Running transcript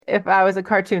if I was a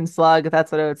cartoon slug,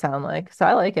 that's what it would sound like. So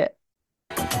I like it.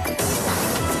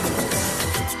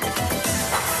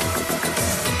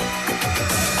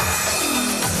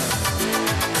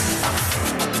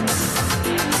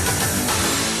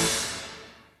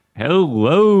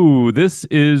 Hello, this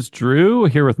is Drew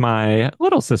here with my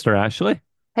little sister Ashley.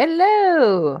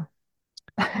 Hello.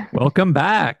 Welcome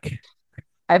back.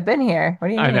 I've been here. What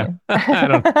do you I know. mean?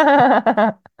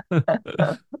 I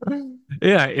don't.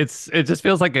 Yeah, it just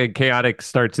feels like a chaotic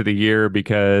start to the year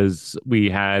because we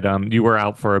had you were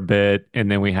out for a bit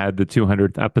and then we had the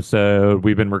 200th episode.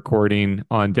 We've been recording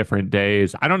on different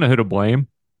days. I don't know who to blame.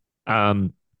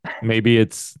 Um maybe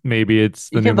it's You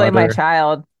the can new blame my mother.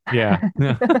 child. Yeah.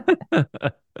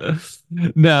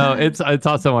 No, it's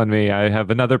also on me. I have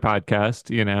another podcast,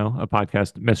 a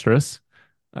podcast mistress,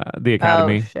 the Oh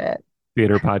Academy shit.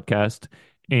 Theater Podcast,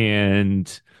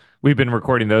 and we've been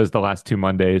recording those the last 2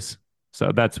 Mondays.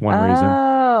 So that's one reason.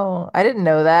 Oh, I didn't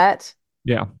know that.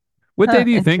 Yeah. What day Huh,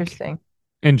 do you think interesting.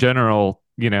 in general,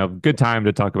 good time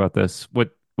to talk about this?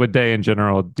 What day in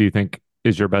general do you think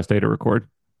is your best day to record?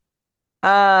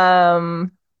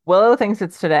 Um, Willow thinks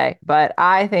it's today, but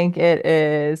I think it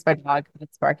is my dog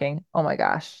that's barking. Oh my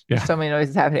gosh, there's Yeah. so many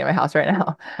noises happening in my house right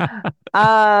now.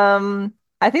 Um,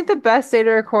 I think the best day to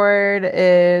record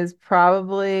is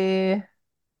probably,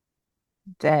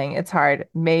 dang, it's hard.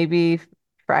 Maybe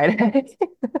Friday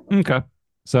Okay.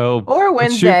 So or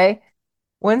let's shoot. Wednesday.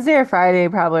 Wednesday or Friday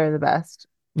probably are the best.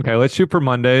 Okay, let's shoot for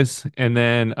Mondays, and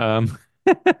then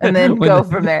And then when go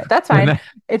from there. That's when fine.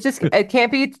 that It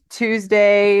can't be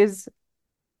Tuesdays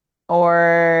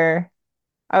or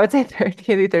I would say can't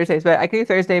do Thursdays, but I can do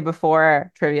Thursday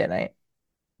before trivia night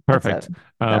at perfect. 7.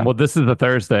 So, Well, this is the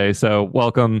Thursday, so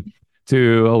welcome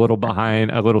to a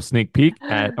little sneak peek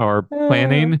at our oh,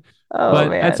 planning. oh But at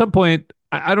man. some point,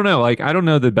 I don't know, like I don't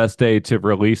know the best day to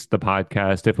release the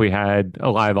podcast. If we had a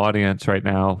live audience right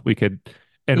now, we could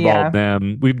involve Yeah.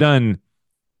 them. We've done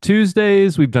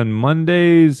Tuesdays, we've done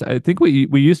Mondays. I think we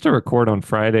used to record on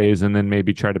Fridays and then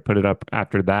maybe try to put it up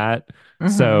after that. Hmm.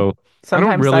 So I don't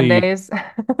Sometimes really. Sundays.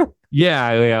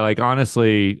 Yeah, yeah, like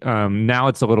honestly, now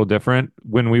it's a little different.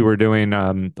 When we were doing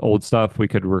old stuff, we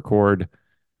could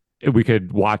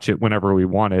watch it whenever we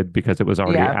wanted because it was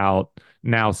already Yeah. out.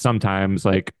 Now sometimes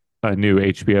like a new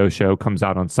HBO show comes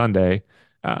out on Sunday,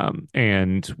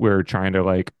 and we're trying to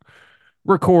like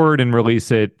record and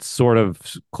release it sort of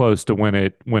close to when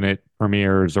it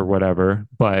premieres or whatever.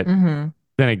 But Hmm.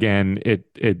 then again,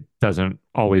 it doesn't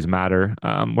always matter.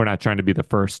 We're not trying to be the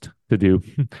first to do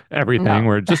everything. No.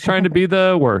 We're just trying to be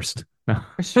the worst. We're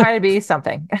just trying to be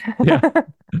something. Yeah.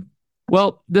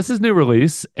 Well, this is new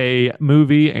release, a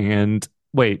movie and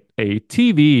wait, a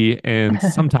TV and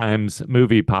sometimes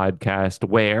movie podcast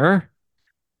where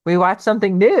We watch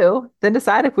something new, then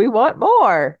decide if we want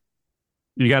more.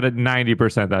 you got it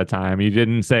 90% that time. You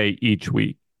didn't say each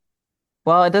week.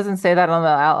 Well, it doesn't say that on the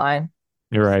outline.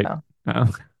 You're right. So, Uh,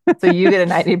 so you get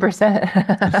a 90%.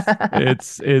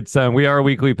 it's we are a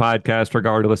weekly podcast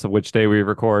regardless of which day we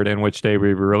record and which day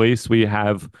we release. We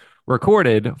have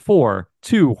recorded for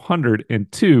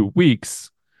 202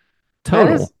 weeks That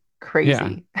is total. Yeah,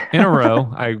 crazy. in a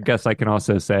row, I guess I can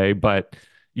also say, but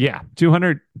yeah,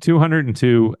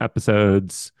 202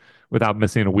 episodes without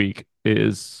missing a week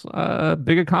is a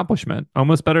big accomplishment.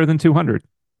 Almost better than 200.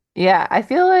 Yeah, I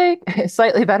feel like it's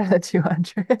slightly better than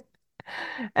 200.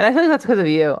 And I feel like that's because of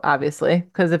you, obviously.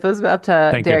 Because if it was up to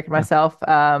Thank you. Derek and myself,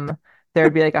 there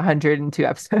would be like 102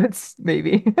 episodes,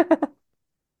 maybe.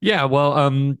 Yeah, well,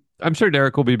 I'm sure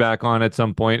Derek will be back on at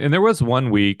some point. And there was one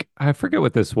week, I forget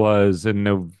what this was in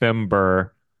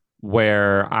November,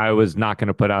 where I was not going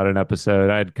to put out an episode.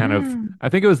 Mm. I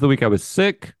think it was the week I was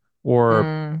sick or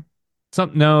Mm.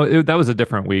 something. No, that was a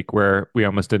different week where we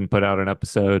almost didn't put out an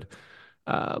episode.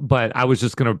 But I was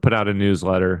just going to put out a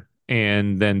newsletter.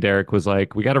 And then Derek was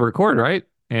like, we got to record, right?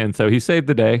 And so he saved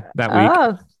the day that week.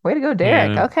 Oh, way to go,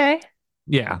 Derek. And Okay.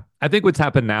 yeah, I think what's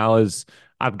happened now is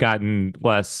I've gotten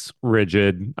less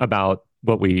rigid about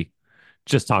what we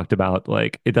just talked about.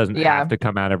 Like, it doesn't have Yeah. to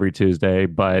come out every Tuesday,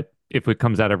 but if it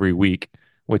comes out every week,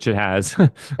 which it has,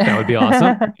 that would be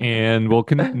awesome. And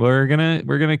we're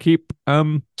gonna keep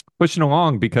pushing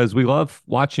along because we love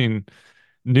watching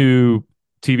new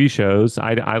TV shows.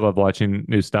 I love watching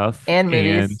new stuff And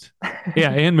and movies.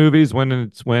 yeah, and movies when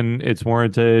it's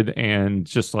warranted and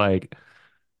just like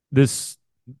this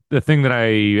the thing that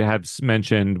I have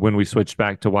mentioned when we switched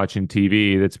back to watching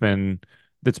TV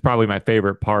that's probably my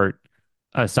favorite part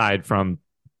aside from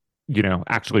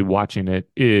actually watching it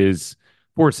is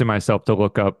forcing myself to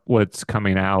look up what's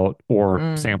coming out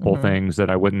or sample Mm-hmm. things that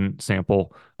I wouldn't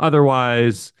sample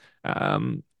otherwise.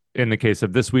 in the case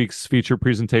of this week's feature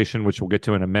presentation, which we'll get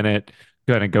to in a minute,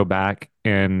 going to go back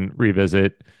and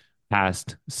revisit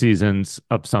past seasons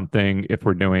of something if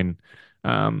we're doing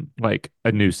like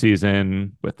a new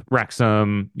season with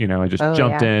Wrexham. I just Oh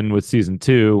jumped yeah. in with season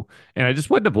two, and I just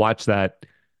wouldn't have watched that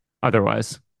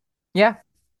otherwise. Yeah.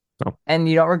 So, And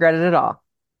you don't regret it at all.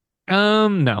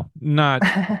 no, not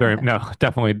very, no,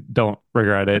 definitely don't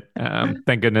regret it.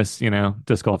 Thank goodness,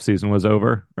 disc golf season was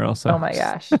over, or else Oh my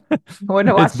gosh. I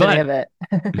wouldn't have it's watched any but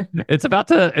of it.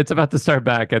 it's about to start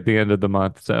back at the end of the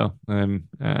month, so I'm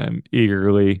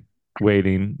eagerly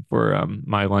waiting for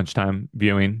my lunchtime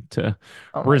viewing to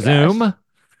Oh my gosh. resume.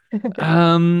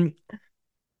 Um,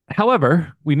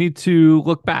 However, we need to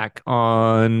look back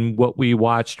on what we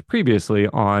watched previously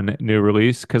on new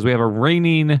release because we have a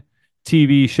reigning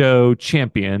TV show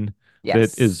champion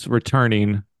that Yes. is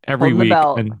returning every Holding the week,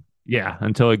 belt. and yeah,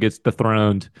 until it gets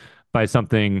dethroned by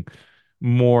something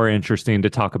more interesting to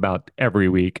talk about every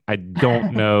week. I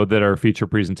don't know that our feature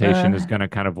presentation is Uh, going to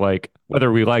kind of like,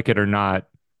 whether we like it or not,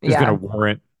 is going to yeah.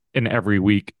 warrant an every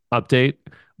week update,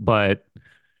 but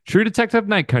True Detective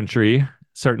Night Country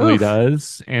certainly Oof.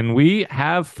 does. And we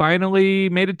have finally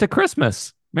made it to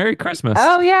Christmas. Merry Christmas.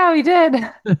 Oh yeah, we did.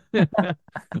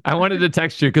 I wanted to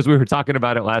text you because we were talking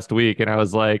about it last week, and I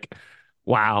was like,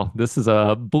 wow, this is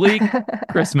a bleak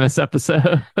Christmas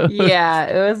episode. Yeah,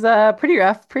 it was pretty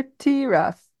rough, pretty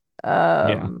rough.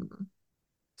 Yeah. Um,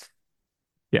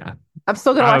 Yeah. I'm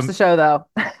still gonna watch the Um, show though.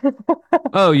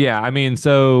 oh yeah. I mean,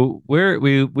 so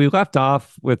we left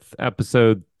off with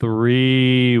episode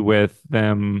three with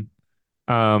them.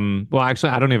 Well,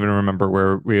 actually, I don't even remember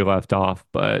where we left off,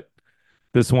 but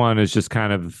this one is just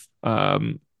kind of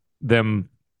them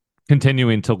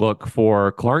continuing to look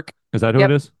for Clark. Is that who it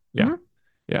Yep. is? Yeah. Hmm.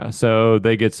 Yeah. So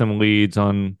they get some leads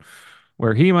on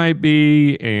where he might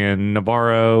be, and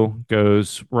Navarro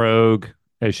goes rogue,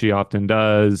 as she often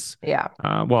does. Yeah.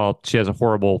 Well, she has a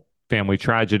horrible family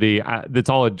tragedy. It's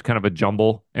all kind of a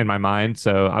jumble in my mind.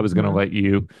 So I was going to Hmm. let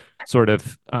you sort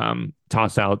of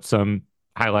toss out some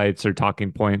highlights or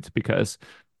talking points because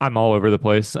I'm all over the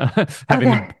place. Having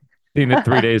Okay. seen it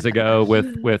 3 days ago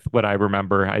with what I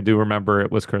remember, I do remember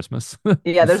it was Christmas.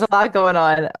 Yeah, there's a lot going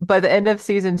on. By the end of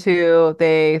season two,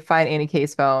 they find Annie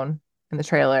K's phone in the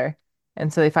trailer.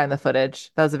 And so they find the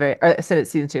footage. That was a very, or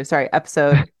season two, sorry,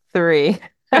 episode three.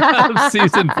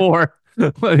 Season four.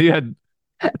 He had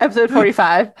Episode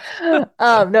 45. No,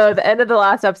 at the end of the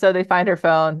last episode, they find her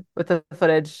phone with the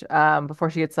footage before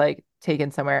she gets like taken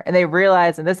somewhere. And they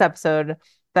realize in this episode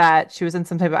that she was in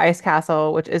some type of ice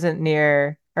castle, which isn't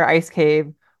near, or ice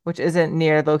cave, which isn't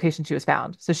near the location she was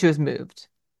found. So she was moved,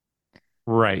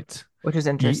 right. which is Ye-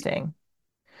 interesting.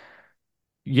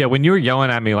 Yeah, when you were yelling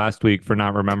at me last week for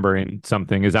not remembering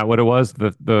something, is that what it was?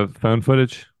 The phone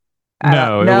footage? I don't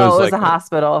No, it know. was It was like a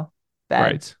hospital bed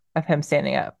right. of him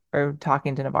standing up or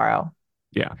talking to Navarro.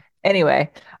 Yeah. Anyway,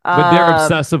 But they're um,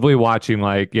 obsessively watching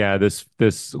like, yeah, this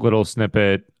little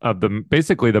snippet of the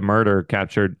basically the murder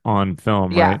captured on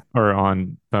film, yeah. right? Or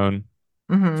on phone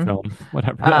Hmm. film,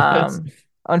 whatever that is. um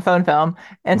on phone film.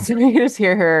 And so you just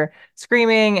hear her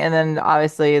screaming, and then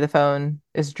obviously the phone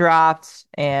is dropped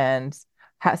and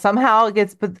somehow it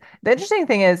gets, but the interesting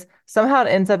thing is somehow it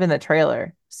ends up in the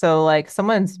trailer. So like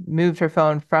someone's moved her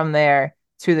phone from there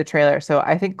to the trailer. So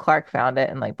I think Clark found it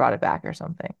and like brought it back or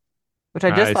something. Which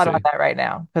I just I thought about see. that right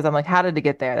now because I'm like, how did it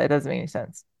get there? That doesn't make any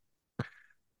sense.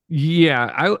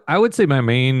 Yeah, I would say my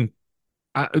main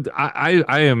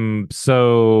I am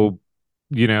so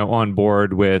on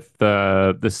board with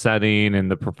the setting and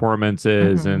the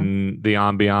performances Hmm. and the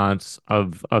ambiance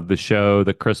of the show,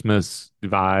 the Christmas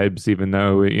vibes, even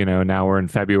though now we're in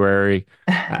February.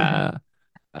 Uh,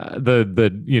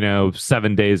 the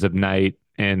 7 days of night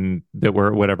and that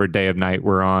we're whatever day of night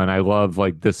we're on. I love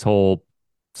like this whole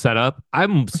setup.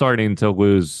 I'm starting to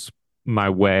lose my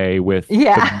way with the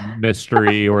Yeah.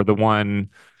 mystery or the one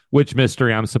which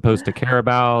mystery I'm supposed to care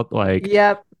about, like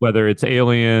Yep. whether it's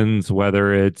aliens,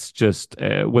 whether it's just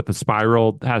what the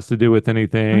spiral has to do with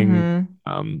anything.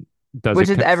 Hmm. Um, does Which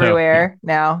it is so yeah. everywhere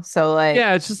now. So like,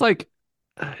 Yeah, it's just like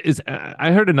is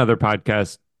I heard another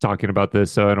podcast talking about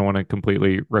this, so I don't want to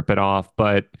completely rip it off,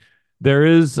 but there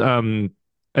is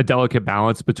a delicate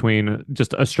balance between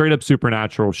just a straight up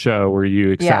supernatural show where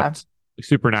you yeah. accept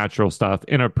supernatural stuff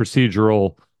in a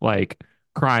procedural like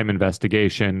crime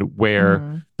investigation where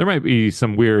Hmm. there might be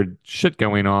some weird shit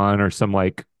going on or some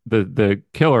like the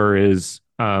killer is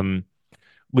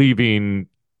leaving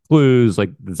clues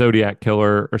like the Zodiac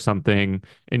killer or something,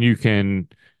 and you can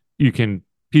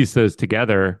piece those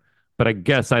together. But I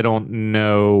guess I don't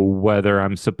know whether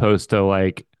I'm supposed to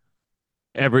like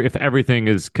if everything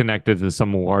is connected to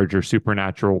some larger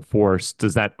supernatural force,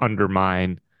 does that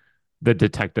undermine the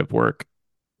detective work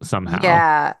somehow?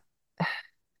 Yeah.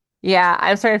 Yeah,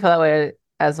 I'm starting to feel that way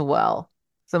as well.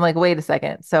 So I'm like, wait a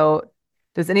second. So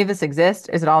does any of this exist?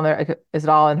 Is it all in there? Like, is it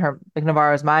all in her, like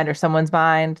Navarro's mind or someone's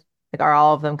mind? Like, are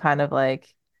all of them kind of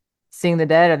like seeing the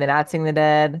dead? Are they not seeing the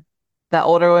dead? The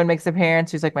older one makes an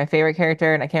appearance, who's like my favorite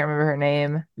character, and I can't remember her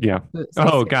name. Yeah. So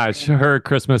Oh gosh, scary. her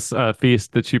Christmas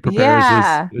feast that she prepares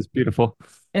Yeah. is beautiful.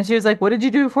 And she was like, "What did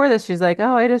you do before this?" She's like,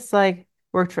 "Oh, I just like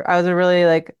worked for, I was a really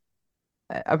like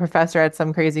a professor at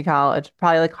some crazy college,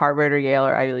 probably like Harvard or Yale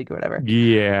or Ivy League or whatever."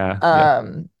 Yeah,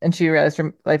 yeah. And she realized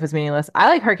her life was meaningless. I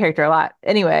like her character a lot.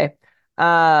 Anyway,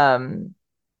 um,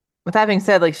 with that being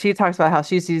said, like she talks about how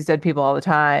she sees dead people all the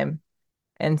time.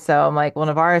 And so I'm like, well,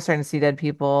 Navarro's starting to see dead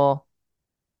people.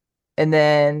 And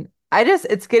then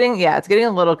it's getting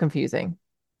a little confusing.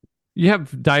 You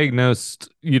have diagnosed,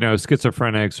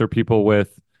 schizophrenics or people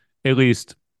with, at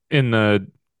least in the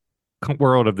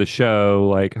world of the show,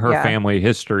 like her Yeah. family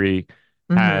history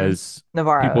Mm-hmm. has people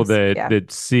Navarro's. that Yeah.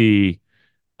 see,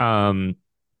 um,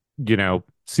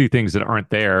 see things that aren't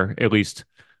there, at least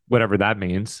whatever that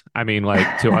means. I mean,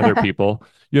 like to other people.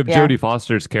 You have Yeah. Jodie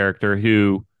Foster's character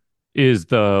who is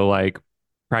the like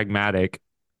pragmatic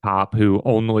cop who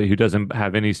doesn't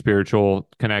have any spiritual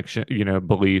connection, But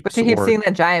beliefs she keeps or seeing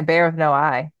that giant bear with no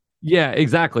eye. yeah,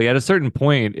 exactly. At a certain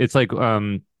point, it's like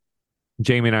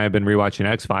Jamie and I have been rewatching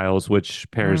X-Files, which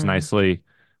pairs Mm. nicely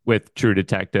with True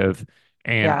Detective.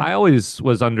 And Yeah. I always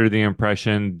was under the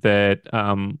impression that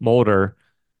Mulder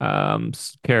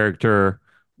character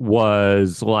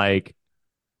was like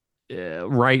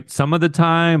right some of the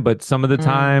time, but some of the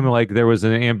time, Mm. like there was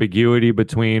an ambiguity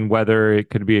between whether it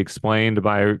could be explained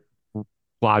by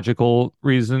logical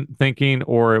reason thinking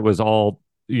or it was all,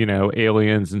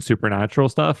 aliens and supernatural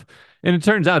stuff. And it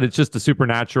turns out it's just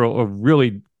a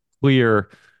really clear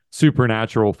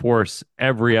supernatural force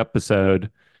every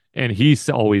episode. And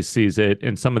always sees it,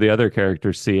 and some of the other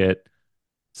characters see it.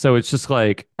 So it's just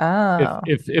like Oh.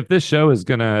 if this show is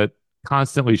gonna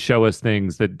constantly show us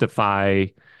things that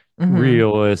defy Mm-hmm.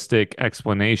 realistic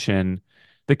explanation,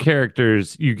 the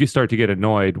characters start to get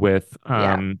annoyed with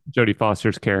Yeah. Jodie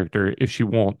Foster's character if she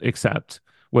won't accept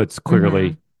what's Mm-hmm.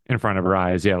 clearly in front of her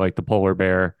eyes. Yeah, like the polar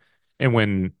bear. And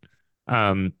when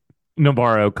um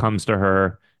Navarro comes to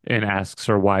her and asks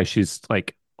her why she's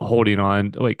like holding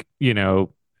on, like,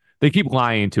 they keep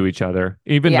lying to each other.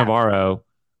 Even Yeah. Navarro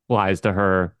lies to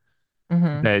her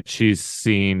Mm-hmm. that she's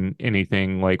seen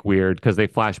anything like weird because they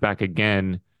flash back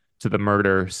again to the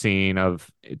murder scene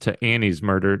to Annie's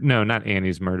murder. No, not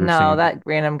Annie's murder No, scene. that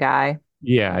random guy.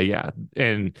 Yeah, yeah.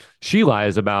 And she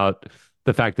lies about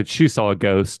the fact that she saw a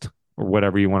ghost or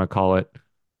whatever you want to call it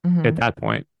at Mm-hmm. that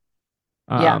point.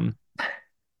 Yeah. Um,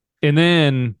 and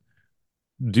then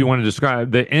do you want to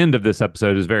describe the end of this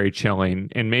episode is very chilling.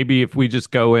 And maybe if we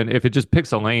just go in, if it just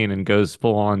picks a lane and goes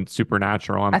full on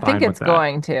supernatural, I'm I think fine with it's that.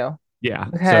 going to Yeah.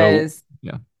 So because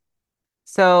yeah.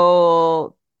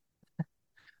 so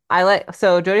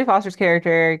so Jodie Foster's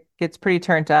character gets pretty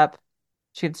turned up.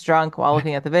 She gets drunk while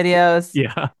looking at the videos,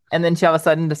 Yeah. and then she all of a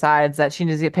sudden decides that she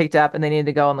needs to get picked up and they need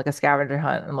to go on like a scavenger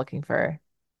hunt and looking for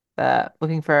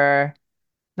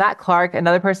not Clark,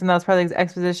 another person that was part of the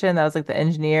exposition that was like the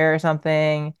engineer or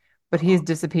something, but he's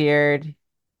disappeared.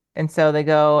 And so they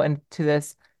go into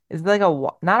this, is it like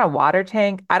not a water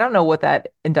tank? I don't know what that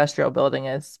industrial building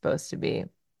is supposed to be.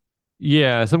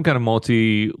 Yeah, some kind of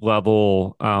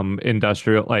multi-level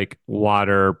industrial like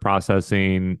water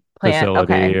processing Plant.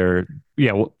 facility Okay. or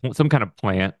yeah, some kind of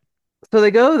plant. So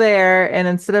they go there and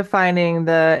instead of finding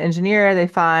the engineer, they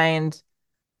find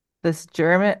this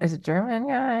is it German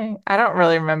guy? I don't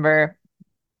really remember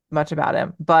much about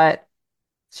him, but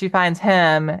she finds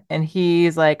him and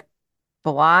he's like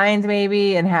blind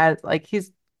maybe and has like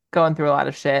he's going through a lot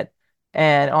of shit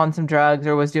and on some drugs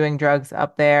or was doing drugs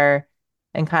up there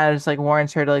and kind of just like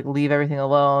warns her to like leave everything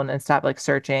alone and stop like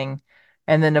searching.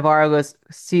 And then Navarro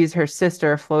sees her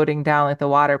sister floating down like the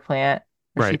water plant,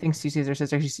 or she Right. thinks she sees her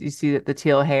sister. You see the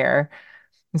teal hair.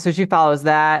 And so she follows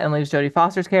that and leaves Jodie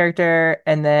Foster's character.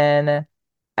 And then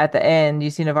at the end, you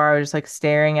see Navarro just like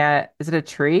staring at, is it a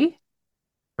tree?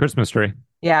 Christmas tree.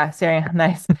 Yeah, staring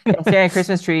nice. Yeah, staring at a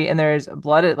Christmas tree, and there's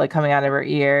blood like coming out of her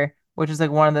ear, which is like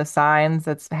one of the signs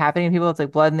that's happening to people. It's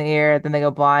like blood in the ear, then they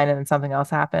go blind, and then something else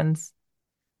happens.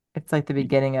 It's like the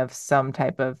beginning of some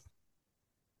type of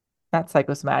not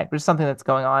psychosomatic, but just something that's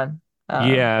going on.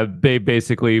 Yeah, they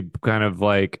basically kind of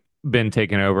like been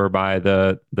taken over by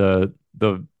the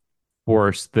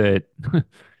force that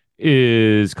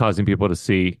is causing people to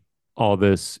see all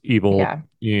this evil, Yeah.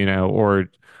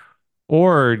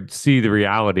 or see the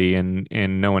reality and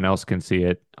no one else can see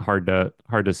it. Hard to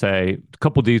say. A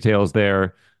couple details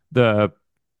there. The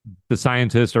the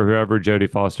scientist or whoever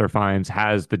Jodie Foster finds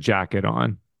has the jacket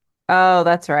on. Oh,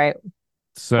 that's right.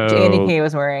 Which Andy So K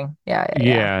was wearing. Yeah, yeah,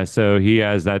 yeah. yeah, so he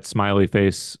has that smiley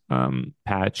face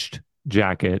patched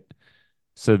jacket.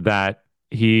 So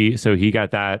he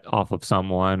got that off of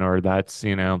someone, or that's,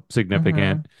 Hmm.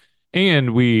 significant.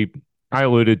 And I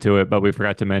alluded to it, but we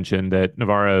forgot to mention that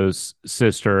Navarro's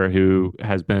sister, who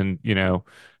has been,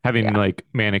 having Yeah. like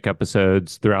manic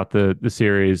episodes throughout the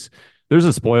series. There's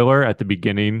a spoiler at the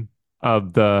beginning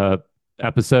of the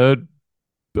episode,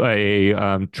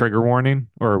 a trigger warning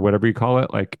or whatever you call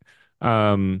it, like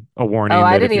a Oh, warning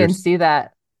I that didn't if you're even see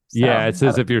that. yeah, So, it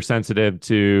says if you're sensitive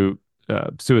to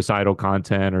suicidal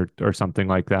content or something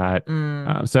like that.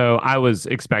 mm. So I was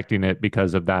expecting it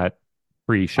because of that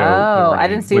pre-show Oh, I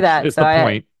didn't warning, see which that. is So the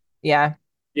point. yeah,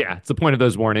 Yeah, it's the point of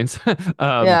those warnings,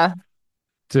 um, yeah.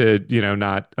 to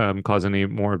not cause any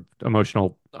more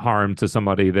emotional harm to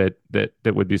somebody that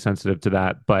would be sensitive to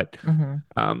that. But Hmm.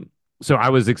 um, so I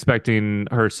was expecting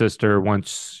her sister,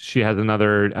 once she has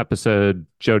another episode,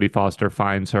 Jodie Foster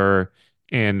finds her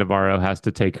and Navarro has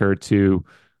to take her to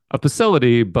a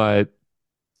facility, but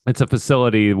it's a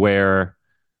facility where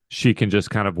she can just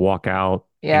kind of walk out,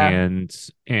 Yeah.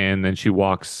 and then she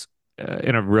walks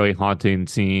in a really haunting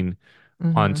scene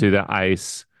Hmm. onto the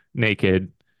ice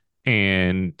naked,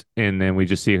 and then we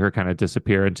just see her kind of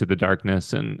disappear into the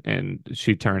darkness, and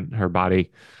her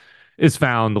body is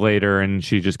found later, and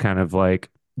she just kind of like,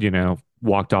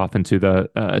 walked off into the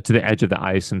to the edge of the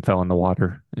ice and fell in the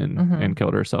water and Hmm.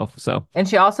 killed herself. So And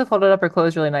she also folded up her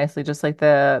clothes really nicely, just like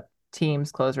the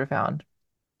team's clothes were found.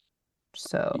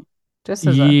 So, just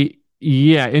as a,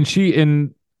 yeah,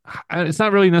 and it's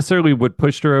not really necessarily what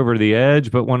pushed her over the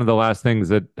edge, but one of the last things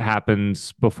that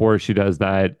happens before she does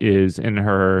that is in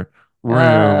her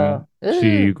room,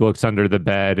 she ugh. looks under the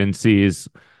bed and sees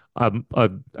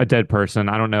a dead person.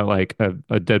 I don't know, like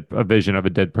a vision of a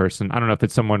dead person. I don't know if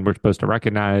it's someone we're supposed to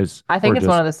recognize I or think it's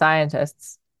one just. of the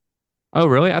scientists. Oh,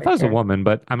 really? I thought Pretty it was a sure. woman,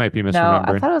 but I might be No,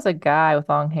 I misremembering. thought it was a guy with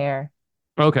long hair,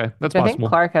 Okay, that's which I think possible.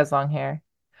 Clark has long hair.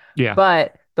 Yeah,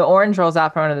 But the orange rolls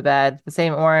out from under the bed, the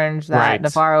same orange that right.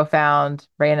 Navarro found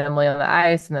randomly on the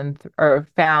ice and then, or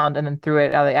found and then threw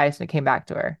it out of the ice and it came back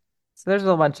to her. So there's a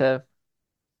whole bunch of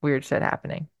weird shit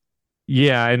happening.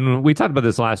 Yeah, and we talked about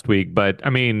this last week, but I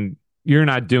mean, you're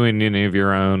not doing any of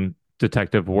your own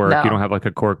detective work. You don't No, have like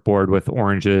a cork board with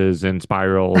oranges and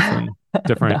spirals and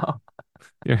different. no.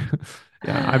 Yeah,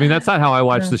 yeah. I mean, that's not how I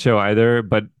watch Yeah. the show either,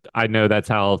 but I know that's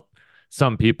how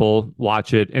some people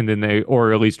watch it, and then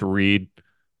or at least read,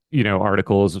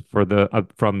 articles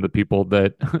from the people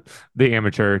that the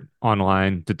amateur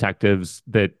online detectives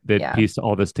that Yeah. piece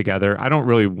all this together. I don't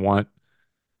really want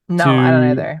No, I don't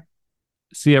to either.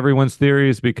 see everyone's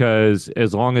theories, because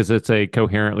as long as it's a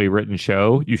coherently written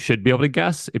show, you should be able to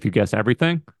guess. If you guess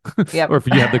everything, or Yep. if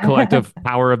you have the collective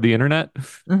power of the internet,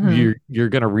 Hmm. you're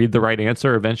going to read the right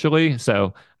answer eventually.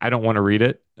 So I don't want to read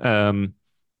it.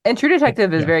 And True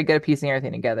Detective is Yeah, very good at piecing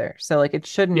everything together. So like it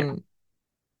yeah, shouldn't,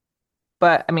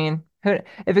 but I mean, if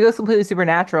it goes completely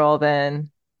supernatural,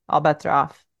 then all bets are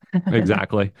off.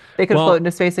 exactly. They could float Well,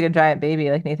 into space like a giant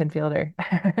baby, like Nathan Fielder.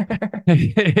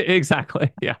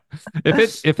 exactly. Yeah.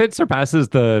 If it surpasses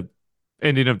the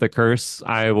ending of the curse,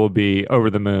 I will be over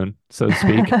the moon, so to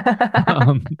speak.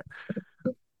 Um,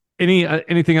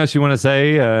 anything else you want to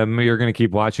say? You're going to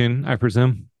keep watching, I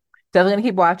presume. Definitely gonna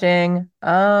keep watching.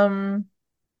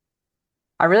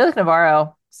 I really like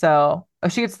Navarro, so oh,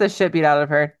 she gets the shit beat out of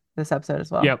her this episode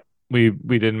as well. Yep. We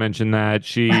didn't mention that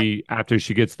she, after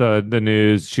she gets the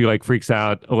news, she like freaks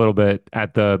out a little bit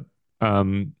at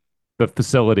um the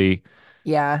facility,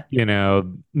 Yeah,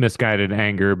 misguided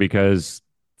anger because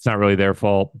it's not really their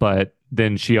fault, but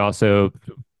then she also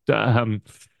um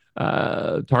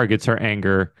targets her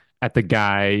anger at the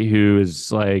guy who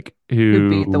is like who who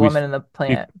beat the we woman in the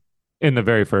plant? in the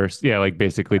very first, yeah, like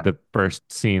basically Yeah, the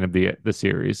first scene of the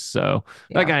series. So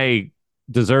that yeah, guy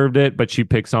deserved it, but she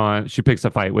picks a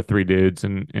fight with three dudes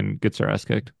and gets her ass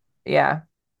kicked. yeah.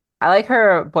 I like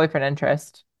her boyfriend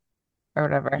interest or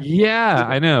whatever. Yeah, He's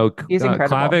I know. he's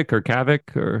incredible. Klavic or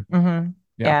Kavik or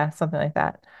yeah, Yeah, something like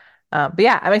that. But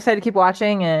yeah, I'm excited to keep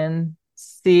watching and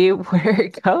see where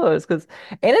it goes because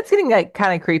and it's getting like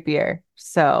kind of creepier.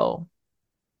 So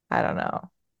I don't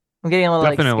know. I'm getting a little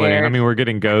like definitely. I scared. mean, we're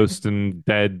getting ghosts and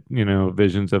dead,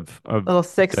 visions of A little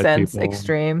Sixth dead Sense people.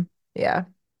 extreme. Yeah.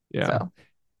 Yeah. So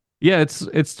Yeah,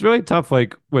 it's really tough.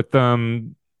 Like with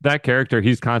that character,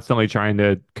 he's constantly trying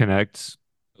to connect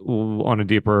on a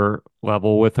deeper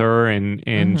level with her, and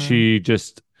hmm she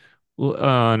just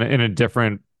in a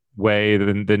different way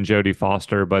than Jodie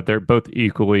Foster, but they're both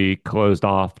equally closed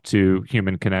off to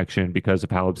human connection because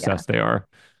of how Yeah. obsessed they are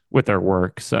with their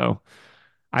work. So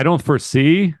I don't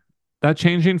foresee that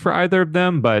changing for either of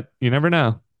them, but you never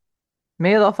know.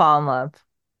 Maybe they'll fall in love.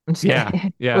 I'm just Yeah,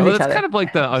 kidding. yeah. With Well, each that's kind other. of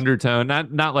like the undertone.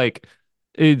 Not like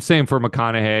same for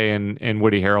McConaughey and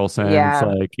Woody Harrelson. It's Yeah.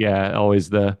 like, yeah, always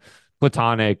the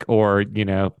platonic or,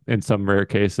 in some rare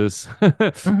cases,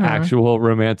 Hmm. actual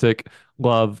romantic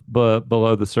love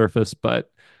below the surface. But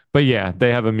yeah,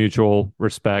 they have a mutual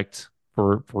respect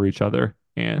for each other.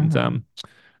 And Hmm.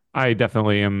 I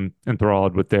definitely am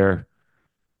enthralled with their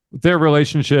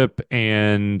relationship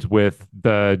and with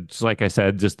just like I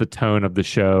said, just the tone of the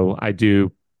show. I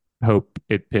do hope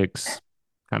it picks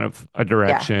kind of a Yeah.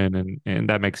 direction, and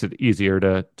that makes it easier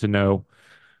to know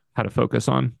how to focus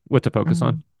on what to focus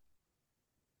on. Hmm.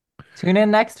 Tune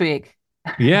in next week.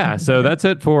 Yeah, so that's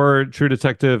it for True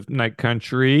Detective Night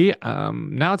Country.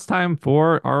 Now it's time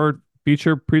for our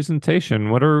feature presentation.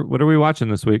 What are we watching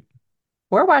this week?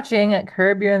 We're watching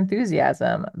Curb Your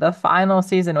Enthusiasm, the final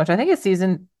season, which I think is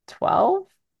season 12,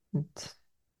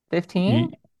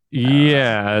 15. Y- I don't remember.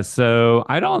 yeah, so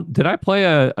I don't did I play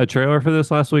a trailer for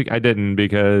this last week? I didn't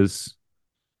because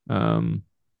um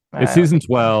it's I don't season think so.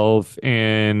 12,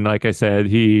 and like I said,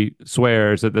 he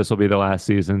swears that this will be the last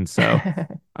season. So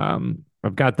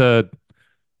I've got the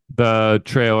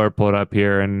trailer pulled up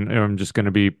here, and I'm just going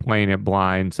to be playing it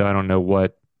blind, so I don't know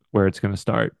where it's going to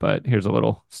start, but here's a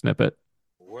little snippet.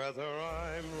 Whether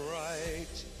I'm right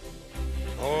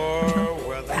or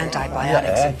whether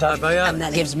Antibiotics. Antibiotics. And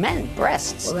that gives men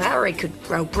breasts. Well, Larry could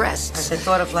grow breasts. I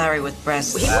thought of Larry with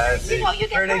breasts. You know, you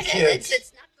get Pretty pregnant. cute.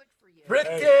 It's not good for you.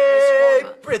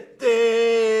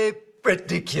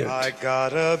 Pretty cute. I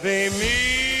gotta be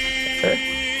me.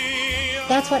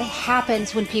 That's what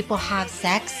happens when people have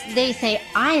sex. They say,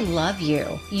 I love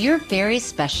you. You're very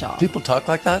special. People talk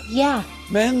like that? Yeah.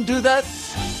 Men do that?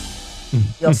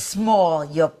 You're small,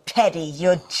 you're petty,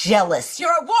 you're jealous.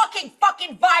 You're a walking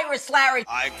fucking virus, Larry.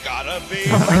 I gotta be.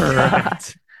 All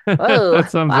right. Whoa, That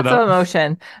sums it lots of up.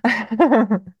 emotion.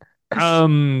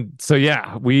 So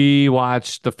yeah, we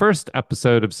watched the first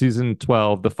episode of season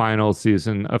 12, the final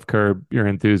season of Curb Your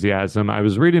Enthusiasm. I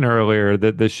was reading earlier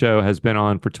that this show has been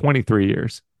on for 23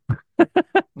 years.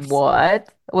 What?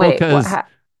 Well, Wait, what? because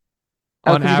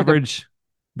Oh, on because you took a average,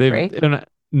 they've break?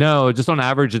 no, just on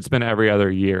average, it's been every other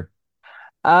year.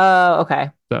 Oh, okay.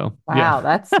 So yeah, Wow,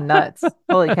 that's nuts.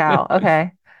 Holy cow.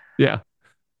 Okay. yeah.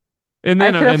 And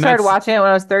I then could have and started that's watching it when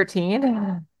I was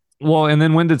 13. well, and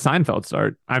then when did Seinfeld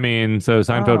start? I mean, so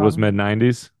Seinfeld was Oh, mid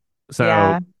 90s. So,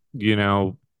 yeah. you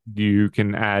know, you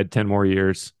can add 10 more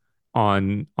years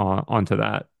onto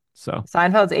that. So,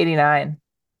 Seinfeld's 89.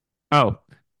 oh,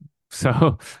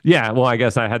 so yeah, well, I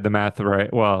guess I had the math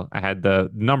right. Well, I had the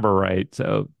number right.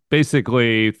 So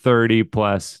basically 30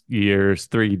 plus years,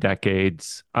 3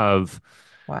 decades of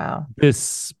Wow.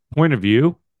 this point of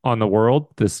view on the world,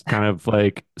 this kind of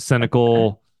like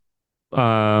cynical,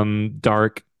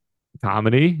 dark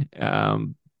comedy, a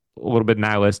little bit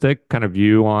nihilistic kind of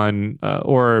view on,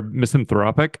 or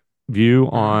misanthropic view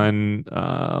Mm.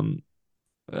 on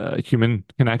human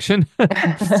connection.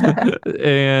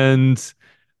 And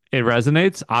it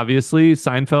resonates. Obviously,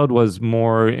 Seinfeld was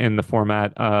more in the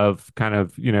format of kind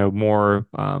of, more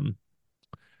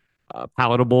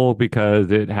palatable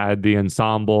because it had the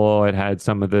ensemble, it had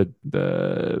some of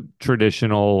the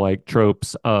traditional like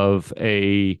tropes of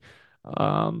a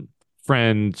um,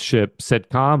 friendship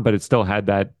sitcom, but it still had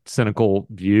that cynical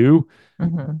view.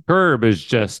 Hmm. Curb is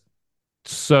just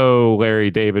so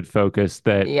Larry David focused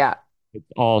that Yeah, it's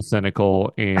all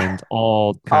cynical and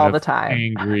all kind all the of time.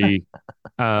 angry,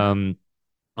 um,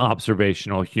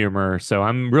 observational humor. So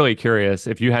I'm really curious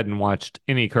if you hadn't watched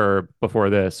any Curb before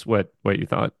this, what you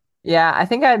thought. Yeah, I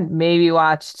think I maybe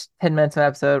watched 10 minutes of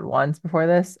episode once before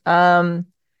this. Let's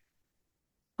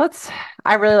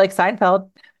I really like Seinfeld.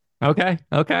 Okay,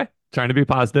 okay. Trying to be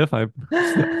positive. I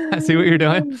see what you're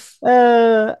doing.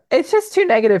 It's just too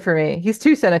negative for me. He's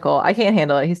too cynical. I can't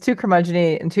handle it. He's too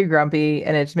curmudgeony and too grumpy,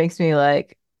 and it just makes me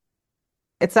like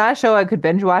it's not a show I could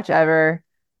binge watch ever.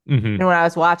 Hmm. And when I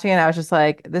was watching it, I was just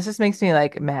like, this just makes me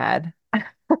like mad.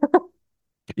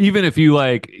 Even if you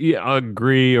like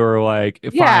agree or like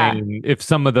Yeah. find if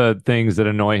some of the things that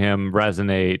annoy him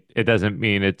resonate, it doesn't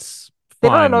mean it's They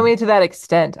don't annoy fun. me to that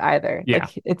extent either. Yeah,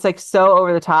 Like it's like so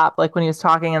over the top, like when he was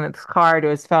talking in the car to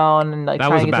his phone and like that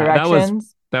trying was to get bad.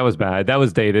 directions. That was bad. That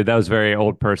was dated. That was very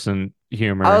old person I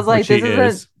humor, was like, which he this isn't,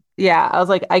 is. yeah, I was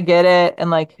like, I get it. And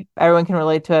like everyone can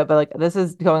relate to it, but like this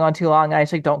is going on too long. And I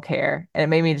just like don't care. And it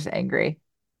made me just angry.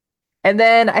 And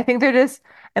then I think they're just,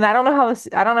 And I don't know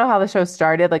how the show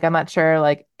started. Like I'm not sure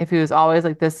like if he was always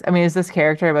like this. I mean, is this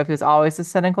character, but if he was always this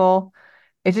cynical,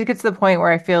 it just gets to the point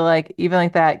where I feel like even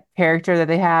like that character that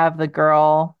they have, the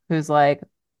girl who's like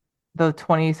the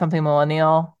 20 something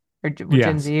millennial or Gen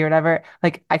Yes. Z or whatever,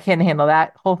 like I can't handle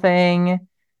that whole thing.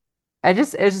 It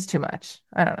was just too much.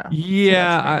 I don't know. Too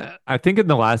much for me. I think in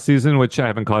the last season, which I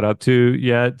haven't caught up to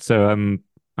yet, so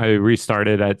I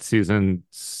restarted at season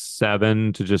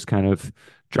 7 to just kind of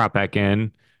drop back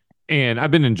in, and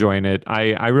I've been enjoying it.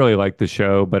 I really like the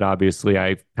show, but obviously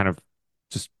I kind of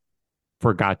just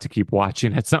forgot to keep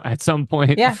watching at some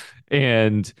point, Yeah.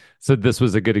 and so this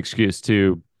was a good excuse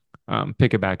to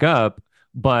pick it back up.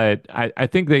 But I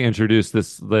think they introduced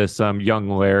this young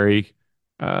Larry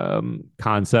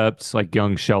concept, like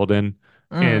young Sheldon,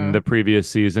 in the Mm. previous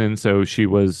season. So she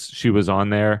was on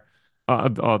there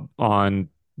on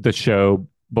the show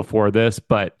before this,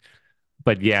 but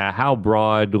yeah, how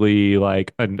broadly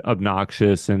like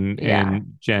obnoxious Yeah.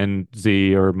 and Gen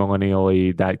Z or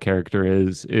millennially that character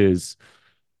is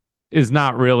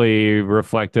not really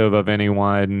reflective of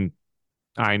anyone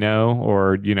I know,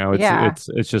 or Yeah.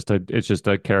 it's just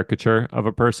a caricature of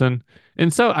a person.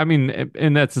 And so I mean,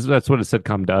 and that's what a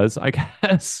sitcom does, I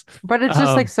guess. But it's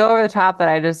just like Um, so over the top that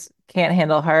I just can't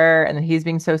handle her and then he's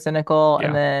being so cynical and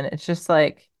yeah. then it's just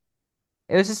like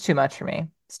it was just too much for me.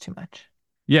 It's too much.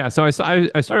 Yeah, so I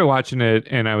started watching it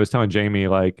and I was telling Jamie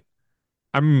like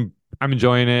I'm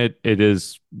enjoying it. It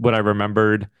is what I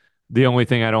remembered. The only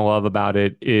thing I don't love about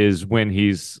it is when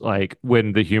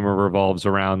the humor revolves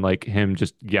around like him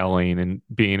just yelling and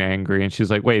being angry. And she's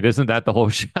like, "Wait, isn't that the whole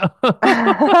show?"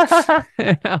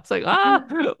 And I was like,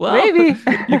 well, Maybe.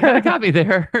 you kind of got me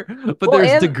there, but Well,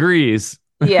 there's and degrees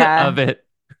yeah. of it."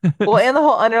 Well, and the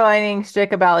whole underlining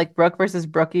shtick about like Brooke versus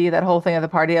Brookie, that whole thing at the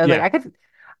party, I was like, Yeah,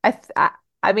 I, I,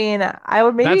 I mean, I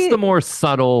would that's the maybe, more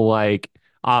subtle, like,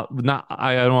 not,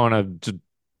 I don't want to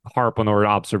harp on the word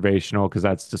observational because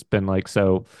that's just been like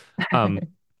so, um,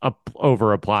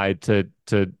 over applied to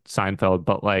Seinfeld,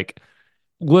 but like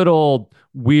little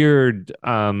weird,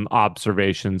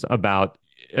 observations about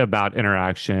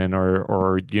interaction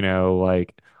or,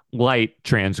 like light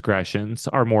transgressions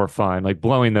are more fun, like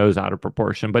blowing those out of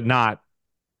proportion, but not,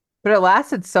 but it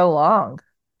lasted so long.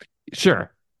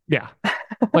 sure. Yeah.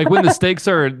 Like when the stakes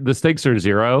are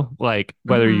zero, like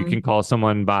whether you Hmm. can call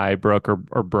someone by Brooke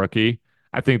or Brookie,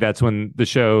 I think that's when the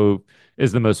show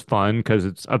is the most fun because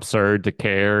it's absurd to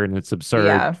care and it's absurd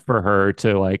Yeah. for her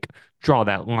to like draw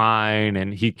that line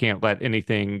and he can't let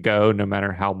anything go no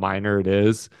matter how minor it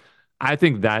is. I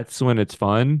think that's when it's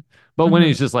fun. But when Hmm.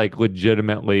 he's just like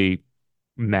legitimately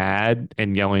mad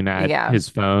and yelling at Yeah. his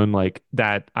phone, like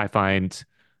that I find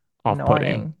off-putting.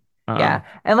 Annoying. Yeah. Um,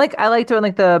 And like I liked when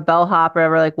like the bellhop or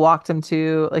whatever like walked him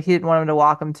to like he didn't want him to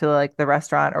walk him to like the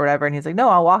restaurant or whatever. And he's like, no,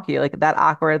 I'll walk you. Like that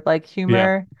awkward like yeah.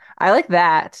 humor. I like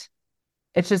that.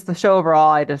 It's just the show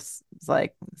overall, I just was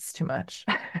like, it's too much.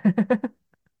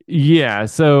 Yeah,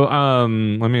 so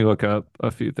let me look up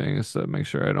a few things to make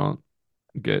sure I don't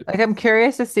get Like I'm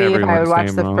curious to see if I would everyone's watch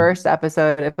name the wrong. first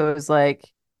episode if it was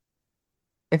like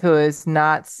if it was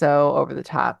not so over the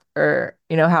top or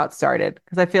you know how it started.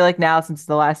 Because I feel like now since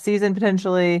the last season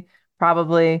potentially,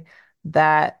 probably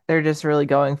that they're just really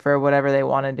going for whatever they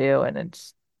want to do and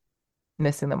it's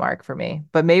missing the mark for me.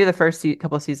 But maybe the first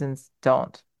couple of seasons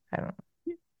don't. I don't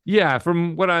Yeah,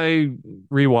 from what I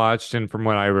rewatched and from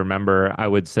what I remember, I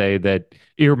would say that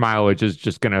ear mileage is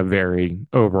just going to vary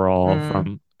overall know.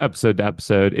 from episode to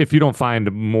episode. If you don't find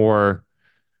more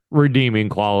redeeming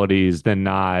qualities than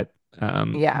not.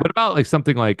 Yeah. What about like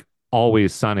something like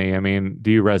Always Sunny? I mean,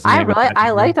 do you resonate with that I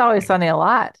genre? liked Always Sunny a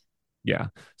lot. Yeah.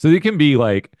 So it can be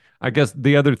like, I guess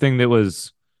the other thing that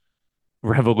was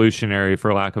revolutionary,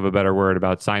 for lack of a better word,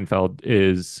 about Seinfeld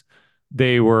is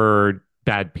they were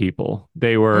bad people.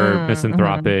 They were Mm-hmm.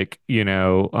 misanthropic,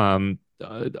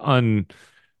 un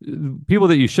people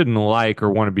that you shouldn't like or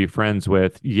want to be friends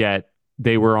with, yet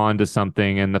they were onto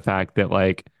something. And the fact that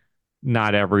like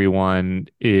not everyone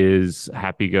is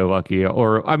happy-go-lucky,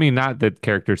 or I mean, not that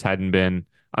characters hadn't been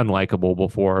unlikable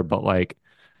before, but like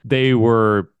they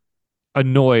were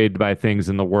annoyed by things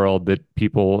in the world that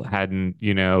people hadn't,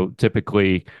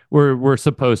 typically were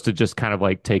supposed to just kind of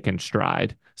like take in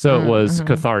stride. So it was Mm-hmm.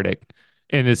 cathartic.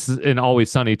 And Always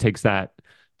Sunny takes that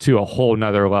to a whole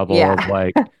nother level of Yeah.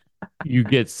 like you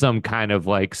get some kind of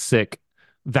like sick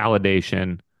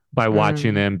validation by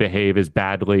watching Mm. them behave as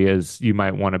badly as you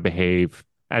might want to behave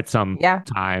at some Yeah.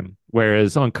 time.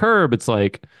 Whereas on Curb, it's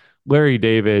like Larry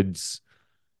David's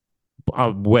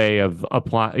a way of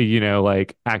apply,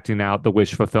 like acting out the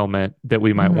wish fulfillment that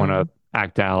we might want to Hmm.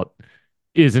 act out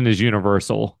isn't as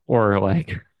universal or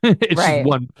like It's just Right.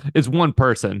 one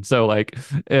person. So like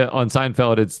on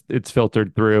Seinfeld, it's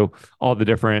filtered through all the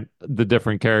different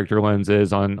character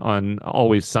lenses. On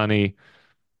Always Sunny,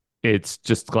 it's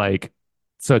just like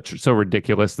so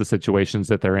ridiculous the situations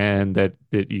that they're in that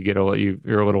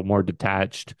you're a little more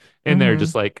detached, and they're Hmm.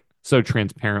 just like so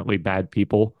transparently bad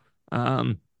people.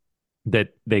 Um,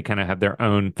 that they kind of have their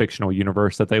own fictional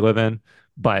universe that they live in.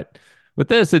 But with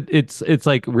this, it's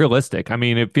like realistic. I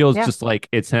mean, it feels Yeah. just like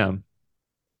it's him.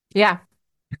 Yeah.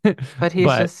 But he's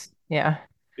But just, yeah.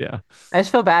 yeah, I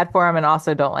just feel bad for him and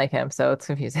also don't like him, so it's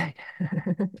confusing.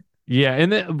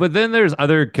 yeah, but then there's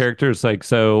other characters like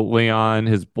so Leon,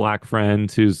 his black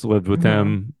friend, who's lived with Hmm.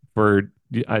 him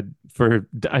uh, for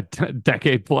a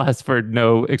decade plus for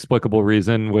no explicable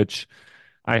reason, which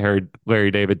I heard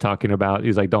Larry David talking about.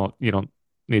 He's like, you don't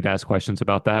need to ask questions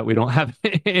about that. We don't have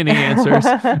any answers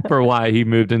for why he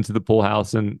moved into the pool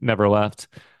house and never left.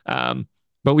 Um,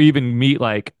 but we even meet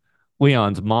like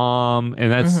Leon's mom,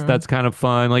 and Hmm. that's kind of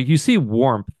fun. Like you see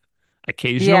warmth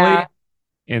Yeah. occasionally,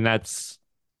 and that's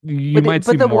you But might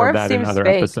see but the more of warmth that in seems other fake.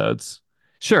 episodes.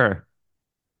 Sure,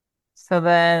 So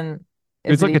then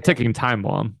is it's it like a even, ticking time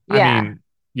bomb. I yeah, mean,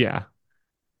 yeah,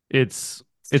 it's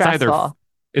it's either stressful.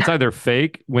 it's either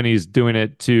fake when he's doing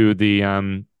it to the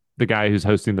guy who's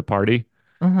hosting the party,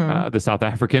 Hmm. the South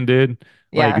African dude.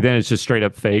 Like Yeah. then it's just straight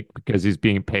up fake because he's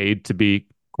being paid to be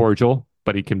cordial,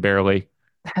 but he can't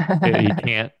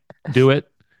do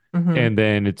it. Hmm. And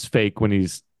then it's fake when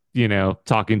he's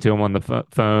talking to him on the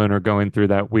phone or going through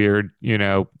that weird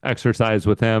exercise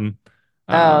with him.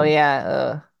 Oh Um, yeah.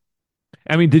 Ugh.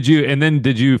 I mean, did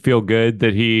you feel good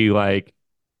that he like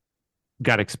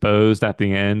got exposed at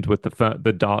the end with the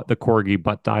corgi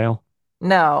butt dial?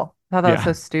 No, I thought that was Yeah.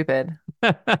 so stupid.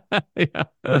 Yeah.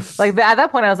 Like at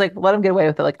that point, I was like, let him get away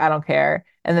with it. Like I don't care.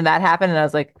 And then that happened, and I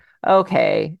was like,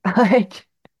 okay, like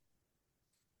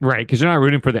Right, because you're not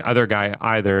rooting for the other guy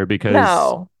either because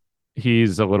no.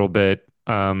 he's a little bit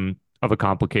of a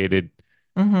complicated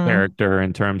Hmm. character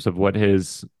in terms of what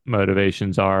his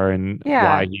motivations are and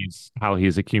Yeah. how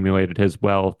he's accumulated his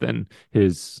wealth and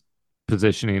his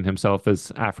positioning himself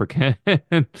as African.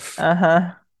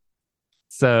 Uh-huh.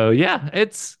 So yeah,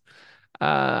 it's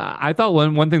I thought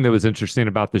one thing that was interesting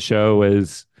about the show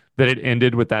is that it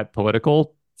ended with that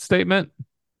political statement.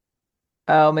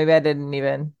 Oh, maybe I didn't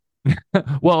even.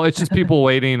 Well, it's just people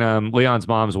waiting. Leon's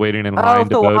mom's waiting in Oh, line with to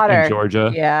the vote in water.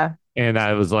 Georgia, Yeah, and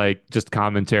that was like just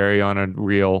commentary on a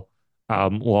real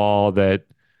law that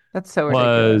that's so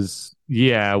ridiculous.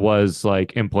 was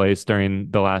like in place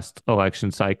during the last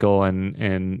election cycle,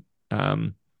 and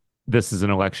um, this is an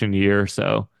election year,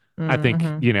 so I think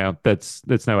Mm-hmm.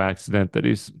 that's no accident that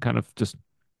he's kind of just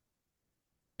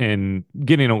in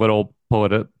getting a little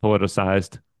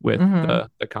politicized with Hmm.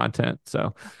 the content.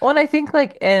 So Well, and I think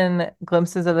like in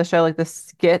glimpses of the show, like the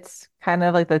skits, kind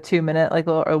of like the 2 minute, like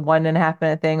little or 1.5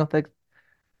 minute thing with like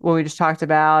what we just talked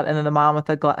about, and then the mom with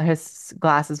the his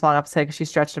glasses falling off his head because she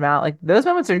stretched him out. Like those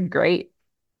moments are great.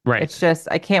 right. It's just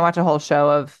I can't watch a whole show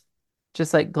of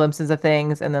just like glimpses of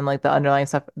things and then like the underlying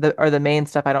stuff, the main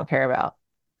stuff I don't care about.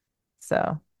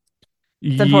 So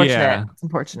it's unfortunate. Yeah, It's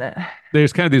unfortunate.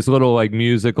 there's kind of these little like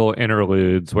musical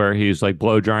interludes where he's like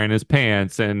blow drying his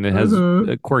pants and it has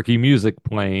Hmm. quirky music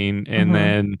playing, and Hmm.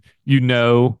 then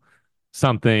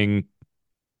something.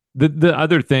 The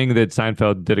other thing that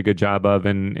Seinfeld did a good job of,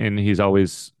 and he's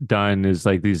always done, is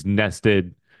like these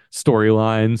nested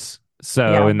storylines. So,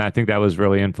 Yeah. and I think that was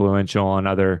really influential on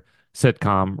other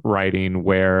sitcom writing,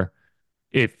 where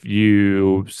if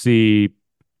you see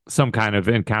some kind of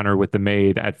encounter with the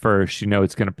maid at first, you know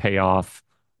it's going to pay off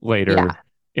later Yeah.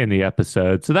 in the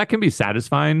episode. So that can be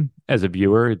satisfying as a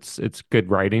viewer. It's good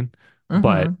writing,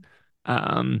 but Hmm.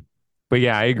 um, but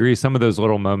yeah, I agree. Some of those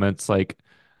little moments, like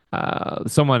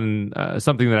something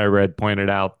that I read pointed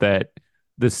out that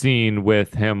the scene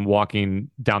with him walking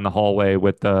down the hallway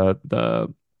with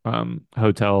the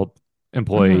hotel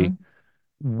employee Hmm.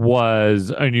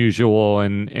 was unusual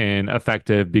and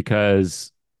effective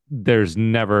because there's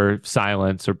never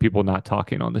silence or people not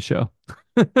talking on the show.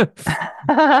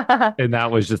 And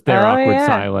that was just their Oh awkward yeah.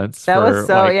 silence That was for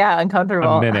so like yeah, a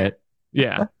uncomfortable. minute.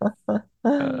 Yeah.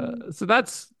 So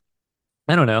that's,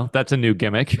 I don't know, that's a new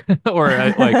gimmick or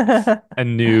like a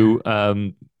new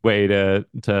way to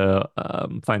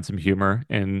find some humor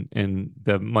in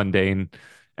the mundane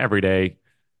everyday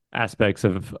aspects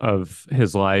of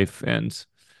his life. And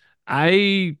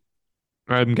I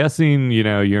I'm guessing,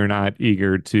 you're not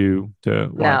eager to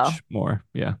No. watch more.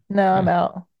 Yeah. No, I'm Yeah.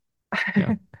 out.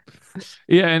 Yeah.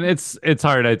 Yeah, and it's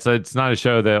hard. It's not a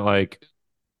show that like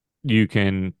you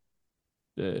can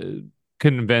uh,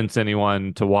 convince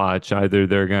anyone to watch. Either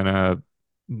they're gonna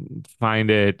find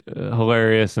it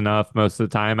hilarious enough most of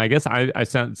the time. I guess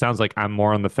sounds like I'm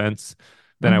more on the fence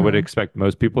than I would Hmm. expect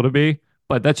most people to be,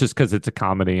 but that's just because it's a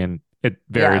comedy and it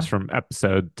varies Yeah. from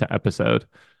episode to episode,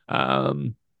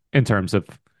 um, in terms of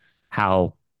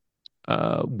how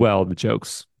well the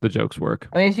jokes work.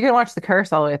 I mean, if you can watch The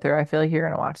Curse all the way through, I feel like you're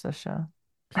gonna watch this show.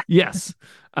 Yes.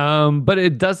 But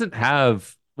it doesn't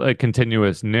have a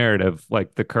continuous narrative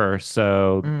like The Curse.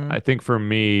 So Mm, I think for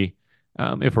me,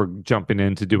 if we're jumping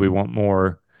into do we want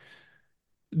more,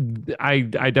 I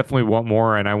definitely want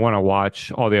more and I want to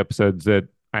watch all the episodes that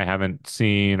I haven't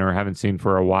seen or haven't seen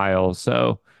for a while.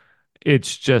 So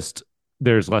it's just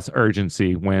there's less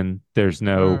urgency when there's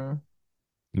no,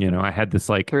 mm. I had this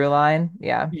like, Through line.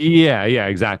 Yeah. yeah, yeah,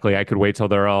 exactly. I could wait till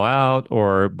they're all out,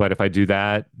 but if I do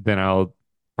that, then I'll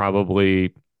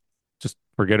probably just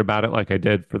forget about it like I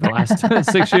did for the last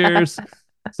 6 years.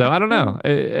 So I don't know.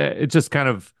 It just kind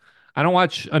of I don't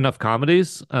watch enough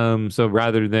comedies. So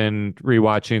rather than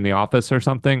rewatching The Office or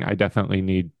something, I definitely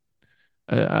need.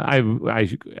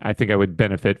 I think I would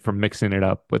benefit from mixing it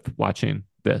up with watching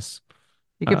this.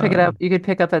 You could pick it up. Um, You could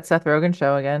pick up that Seth Rogen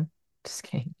show again. Just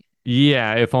kidding.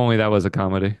 yeah, if only that was a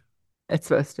comedy. It's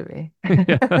supposed to be.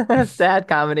 Yeah, Sad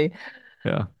comedy.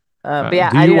 yeah. But yeah,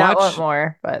 Do I you do not want watch?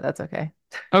 more, but that's okay.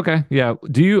 Okay, yeah.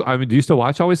 Do you? I mean, do you still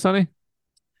watch Always Sunny?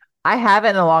 I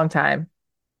haven't in a long time.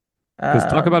 Because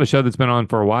talk about Um, a show that's been on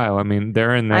for a while. I mean,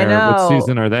 they're in I there. What know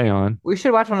season are they on? we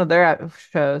should watch one of their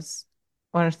shows,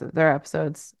 one of their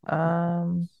episodes.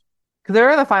 Because they're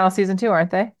in the final season too,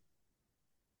 aren't they?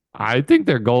 I think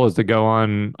their goal is to go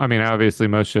on. I mean, obviously,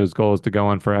 most shows' goal is to go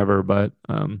on forever, but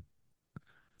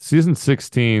season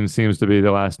 16 seems to be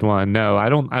the last one. No, I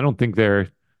don't. I don't think they're.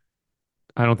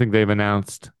 I don't think they've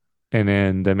announced an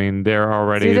end. I mean, they're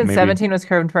already Season maybe. 17 was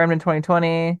confirmed in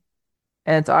 2020,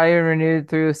 and it's already renewed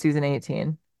through season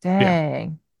 18. Yeah,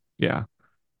 Dang. yeah.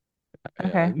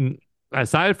 Okay.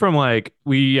 Aside from like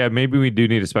maybe we do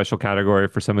need a special category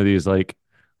for some of these like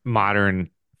modern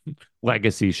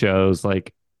legacy shows.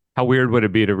 Like, how weird would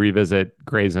it be to revisit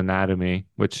Grey's Anatomy,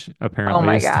 which Oh apparently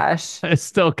my is gosh. is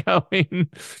still going,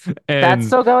 That's and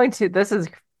still going to. This is.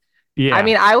 I yeah.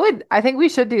 mean, I think we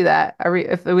should do that.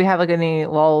 If we have like any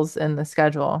lulls in the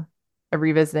schedule, a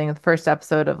revisiting the first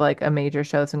episode of like a major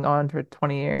show that's been going on for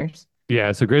 20 years.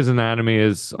 Yeah, so Grey's Anatomy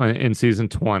is in season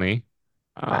 20.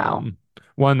 Wow. Um,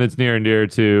 One that's near and dear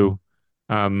to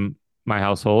um, my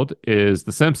household is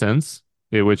The Simpsons,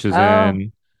 which is Oh,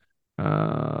 in,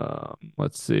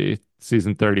 let's see,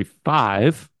 season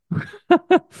 35.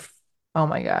 oh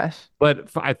my gosh. But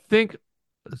I think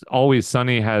Always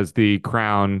Sunny has the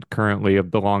crown currently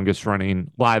of the longest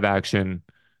running live action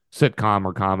sitcom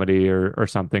or comedy or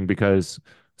something because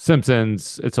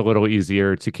Simpsons, it's a little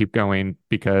easier to keep going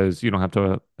because you don't have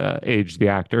to age the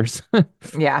actors.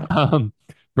 Yeah. um,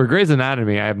 for Grey's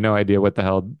Anatomy, I have no idea what the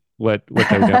hell what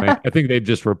they're doing. I think they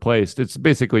just replaced. It's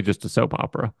basically just a soap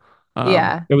opera.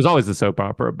 Yeah. It was always a soap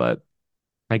opera, but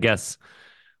I guess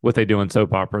what they do in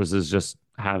soap operas is just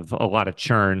have a lot of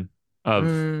churn of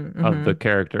the Mm-hmm.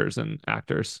 characters and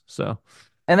actors. So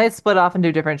And they split off and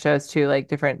do different shows too, like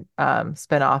different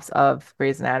spin-offs of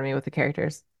Grey's Anatomy with the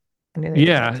characters. I knew they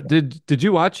did that yeah, too. did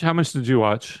you watch? How much did you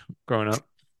watch growing up?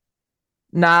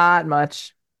 Not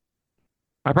much.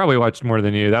 I probably watched more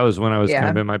than you. That was when I was kind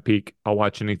of Yeah. in my peak. I'll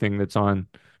watch anything that's on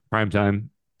primetime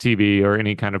TV or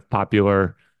any kind of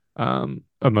popular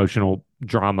emotional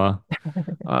drama.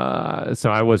 So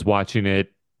I was watching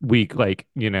it weekly,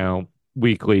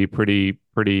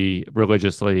 pretty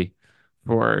religiously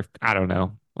for I don't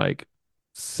know, like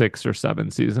 6 or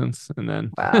 7 seasons, and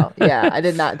then Wow. Yeah, I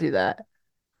did not do that.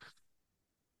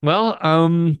 well,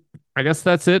 I guess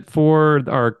that's it for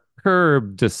our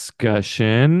Curb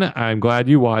discussion. I'm glad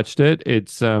you watched it.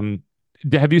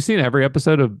 Have you seen every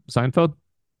episode of Seinfeld?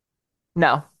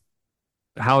 No.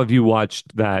 How have you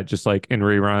watched that? Just like in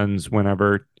reruns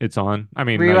whenever it's on? I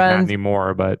mean, like not Reruns.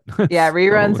 anymore, but Yeah,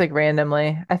 reruns probably. like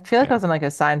randomly. I feel like I Yeah. was in like a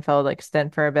Seinfeld like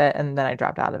stint for a bit and then I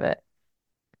dropped out of it.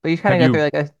 But you kind Have of go you? through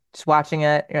like just watching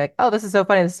it. You're like, oh, this is so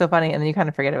funny. This is so funny. And then you kind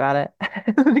of forget about it.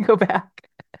 And then you go back.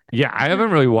 Yeah, I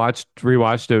haven't really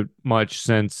rewatched it much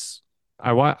since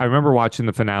I remember watching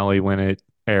the finale when it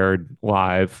aired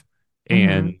live, Hmm.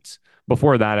 and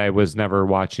before that I was never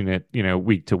watching it,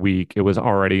 week to week. It was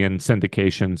already in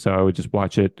syndication, so I would just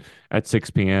watch it at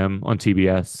 6 p.m. on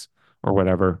TBS or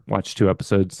whatever, watch 2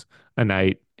 episodes a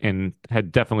night, and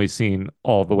had definitely seen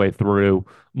all the way through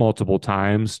multiple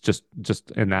times just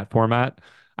in that format.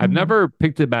 I've Hmm. never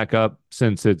picked it back up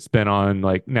since it's been on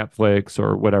like Netflix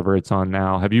or whatever it's on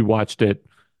now. Have you watched it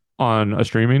on a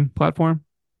streaming platform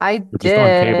I or just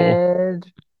on cable?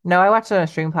 did. No, I watched it on a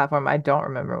streaming platform. I don't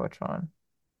remember which one.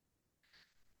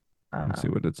 Let's see Um,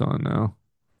 what it's on now.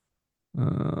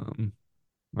 Um,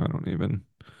 I don't even.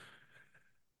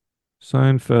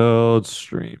 Seinfeld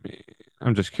streaming.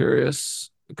 I'm just curious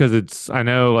because I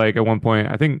know like at one point,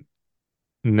 I think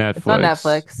it's on Netflix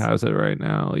Netflix has it right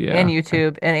now. and Yeah.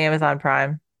 YouTube and Amazon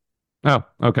Prime. Oh,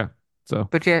 okay.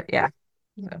 So, But yeah.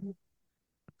 So,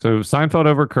 so Seinfeld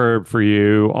over Curb for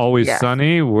you. Always yes.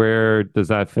 Sunny. Where does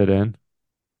that fit in?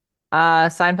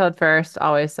 Seinfeld first,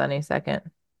 Always Sunny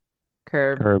second.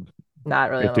 Curb, Curb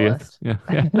not really on the 50th. list. Yeah.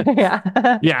 Yeah. Yeah.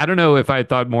 Yeah. I don't know if I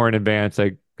thought more in advance,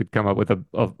 I could come up with a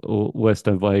list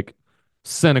of like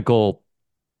cynical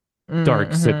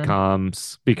dark Mm-hmm.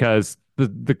 sitcoms because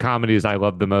the comedies I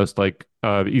love the most, like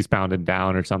Eastbound and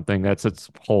Down or something, that's its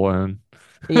whole own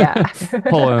Yeah.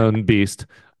 whole own beast.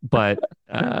 But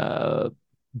uh,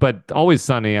 but Always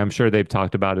Sunny, I'm sure they've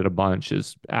talked about it a bunch,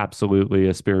 is absolutely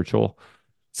a spiritual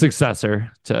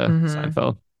successor to hmm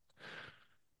Seinfeld.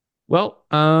 Well,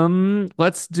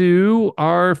 let's do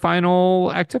our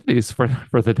final activities for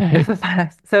the day.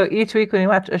 So each week when we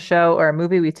watch a show or a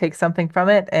movie, we take something from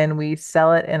it and we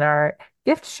sell it in our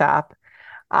gift shop.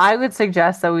 I would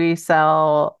suggest that we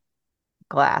sell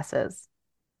glasses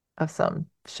of some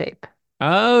shape.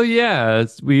 Oh yeah,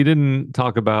 we didn't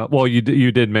talk about. Well, you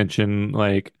did mention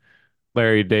like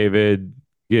Larry David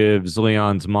gives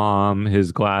Leon's mom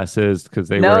his glasses because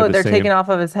they wear No, the they're taken same. off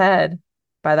of his head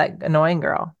by that annoying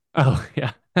girl. Oh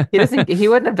yeah. He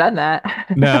wouldn't have done that.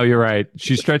 No, you're right.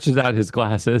 She stretches out his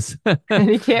glasses, And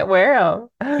he can't wear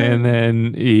and them.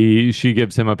 then she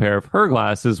gives him a pair of her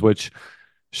glasses, which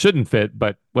shouldn't fit,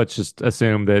 but let's just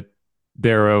assume that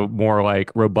they're a more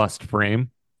like robust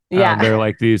frame. They're Yeah.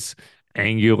 like these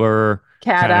angular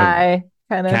Cat kind of eye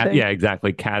kind of cat, thing. yeah,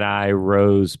 exactly, cat eye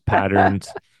rose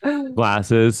patterned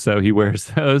glasses. So he wears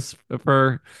those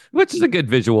for, which is a good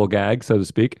visual gag, so to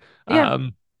speak, Yeah.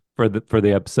 for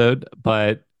the episode.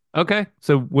 But okay,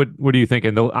 so what are you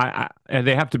thinking? And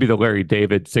they have to be the Larry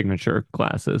David signature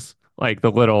glasses, like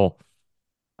the little.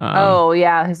 Um, Oh,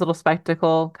 yeah, his little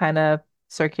spectacle kind of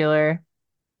circular.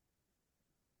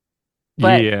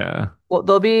 But yeah. well,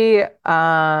 there'll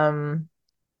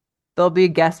be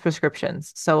guest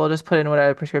prescriptions. So we'll just put in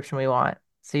whatever prescription we want.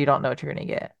 So you don't know what you're gonna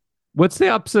get. What's the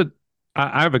opposite?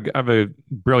 I have a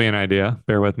brilliant idea.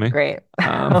 Bear with me. Great.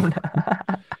 Oh Um,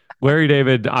 no. Larry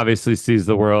David obviously sees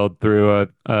the world through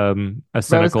a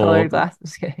Rose-colored cynical glasses.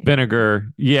 Just kidding.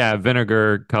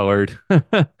 vinegar colored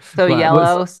So What's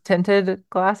yellow tinted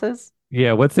glasses?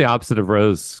 yeah? What's the opposite of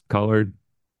rose colored?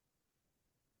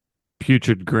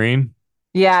 Putrid green.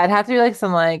 Yeah, it'd have to be like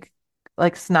some like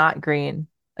snot green,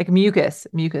 like mucus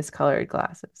colored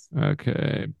glasses.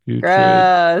 Okay, putrid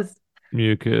Gross.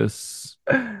 mucus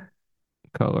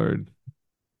colored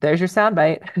There's your sound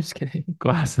bite. Just kidding.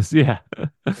 glasses. Yeah,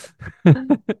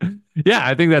 yeah.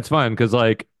 I think that's fun because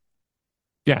like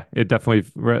yeah, it definitely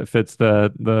fits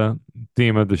the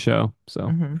theme of the show.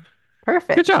 So hmm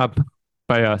good Perfect. job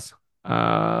by us.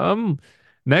 Um,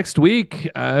 Next week,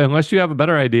 unless you have a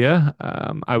better idea,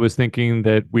 I was thinking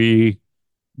that we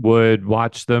would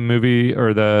watch the movie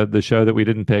or the show that we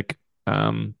didn't pick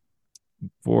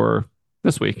for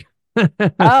this week.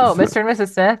 Oh, Mr. and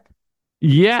Mrs. Smith.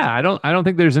 Yeah, I don't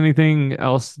think there's anything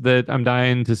else that I'm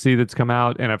dying to see that's come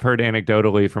out, and I've heard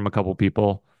anecdotally from a couple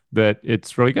people that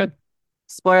it's really good.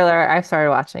 Spoiler, I've started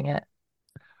watching it.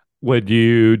 Would do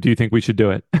you think we should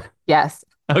do it? Yes.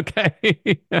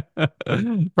 Okay.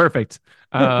 Perfect.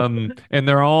 And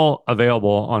they're all available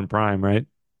on Prime, right?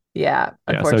 Yeah,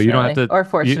 Yeah, so you don't have unfortunately. to Or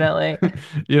you fortunately.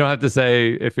 you don't have to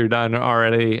say if you're done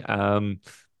already.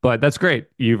 But that's great.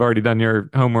 You've already done your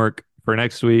homework for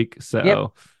next week. Yep.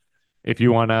 So if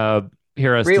you want to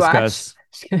hear us Rewatch. discuss,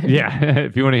 yeah,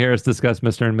 if you want to hear us discuss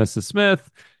Mr. and Mrs.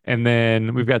 Smith, and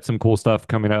then we've got some cool stuff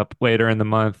coming up later in the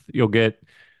month.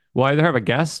 We'll either have a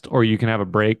guest or you can have a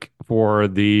break for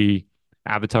the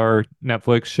Avatar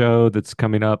Netflix show that's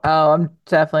coming up. Oh, I'm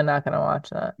definitely not gonna watch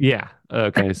that. Yeah.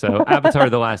 Okay. So Avatar: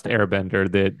 The Last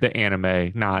Airbender, the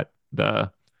anime, not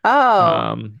the Oh,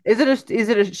 um. is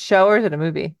it a show or is it a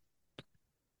movie?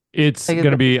 It's Like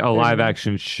going to be a there's a live movie.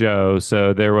 action show.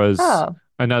 So there was Oh,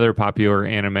 another popular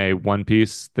anime, One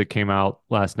Piece, that came out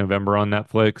last November on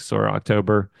Netflix or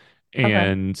October,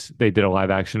 okay. and they did a live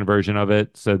action version of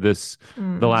it. So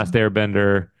The Last Hmm.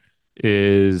 Airbender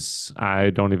is, I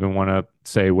don't even want to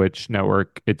say which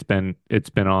network it's been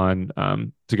on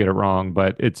to get it wrong,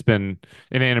 but it's been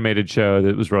an animated show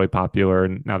that was really popular,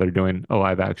 and now they're doing a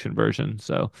live action version.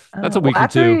 So that's Oh, a well, week or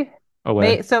two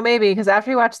away. so maybe because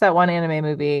after you watch that one anime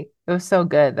movie, it was so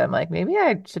good that I'm like, maybe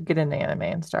I should get into anime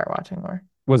and start watching more.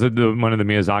 Was it one of the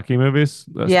Miyazaki movies,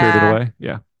 Spirited Yeah, Away?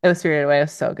 Yeah. it was Spirited Away. It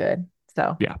was so good.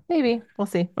 So Yeah. maybe we'll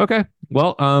see. Okay.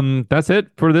 Well, that's it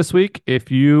for this week. If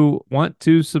you want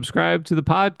to subscribe to the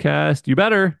podcast, you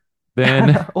better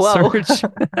then Whoa. search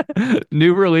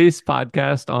New Release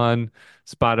Podcast on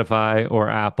Spotify or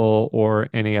Apple or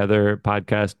any other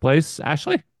podcast place.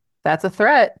 Ashley? That's a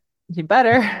threat. You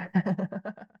better.